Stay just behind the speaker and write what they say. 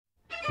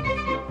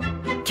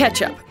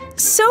Ketchup.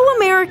 So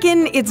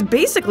American, it's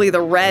basically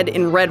the red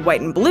in red,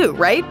 white, and blue,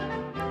 right?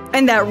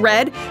 And that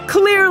red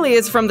clearly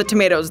is from the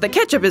tomatoes that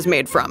ketchup is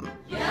made from.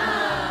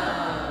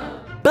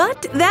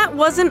 But that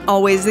wasn't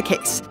always the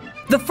case.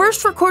 The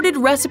first recorded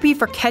recipe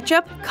for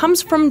ketchup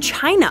comes from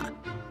China.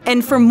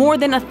 And for more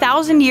than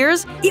 1,000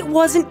 years, it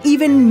wasn't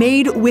even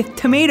made with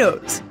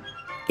tomatoes.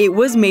 It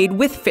was made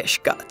with fish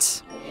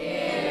guts.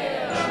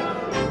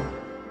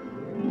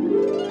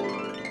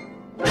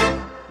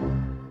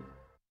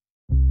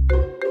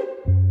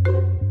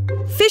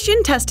 Fish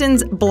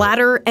intestines,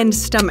 bladder, and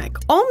stomach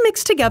all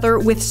mixed together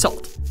with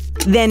salt,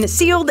 then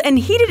sealed and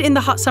heated in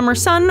the hot summer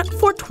sun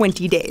for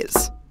 20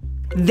 days.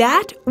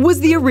 That was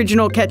the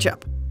original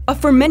ketchup, a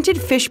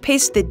fermented fish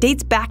paste that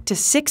dates back to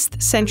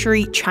 6th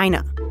century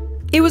China.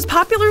 It was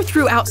popular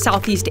throughout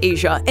Southeast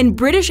Asia, and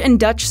British and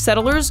Dutch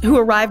settlers who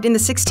arrived in the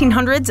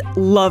 1600s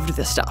loved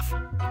the stuff.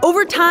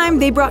 Over time,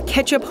 they brought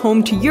ketchup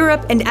home to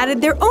Europe and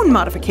added their own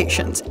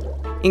modifications,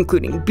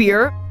 including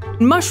beer,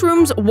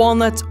 mushrooms,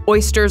 walnuts,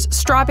 oysters,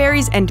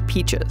 strawberries, and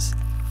peaches.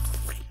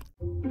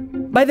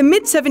 By the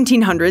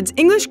mid-1700s,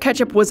 English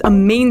ketchup was a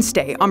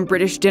mainstay on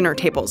British dinner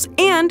tables,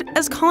 and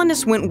as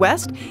colonists went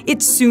west,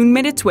 it soon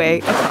made its way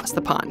across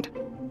the pond.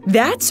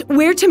 That's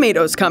where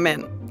tomatoes come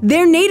in.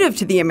 They're native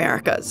to the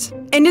Americas,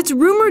 and it's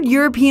rumored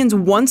Europeans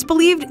once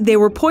believed they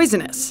were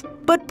poisonous,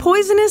 but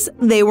poisonous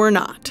they were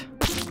not.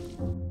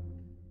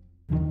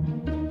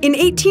 In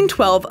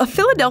 1812, a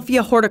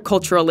Philadelphia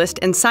horticulturalist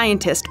and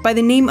scientist by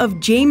the name of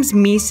James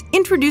Meese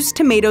introduced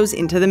tomatoes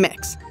into the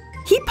mix.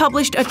 He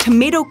published a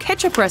tomato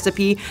ketchup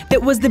recipe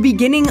that was the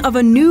beginning of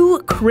a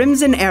new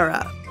Crimson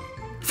era.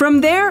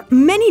 From there,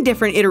 many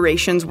different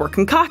iterations were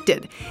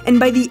concocted, and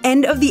by the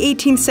end of the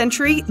 18th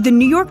century, the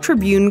New York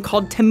Tribune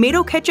called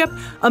tomato ketchup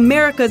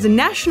America's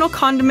national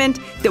condiment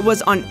that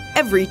was on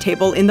every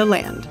table in the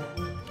land.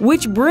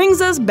 Which brings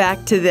us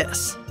back to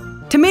this.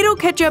 Tomato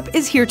ketchup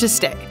is here to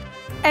stay.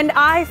 And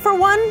I, for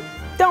one,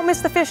 don't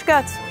miss the fish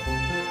guts.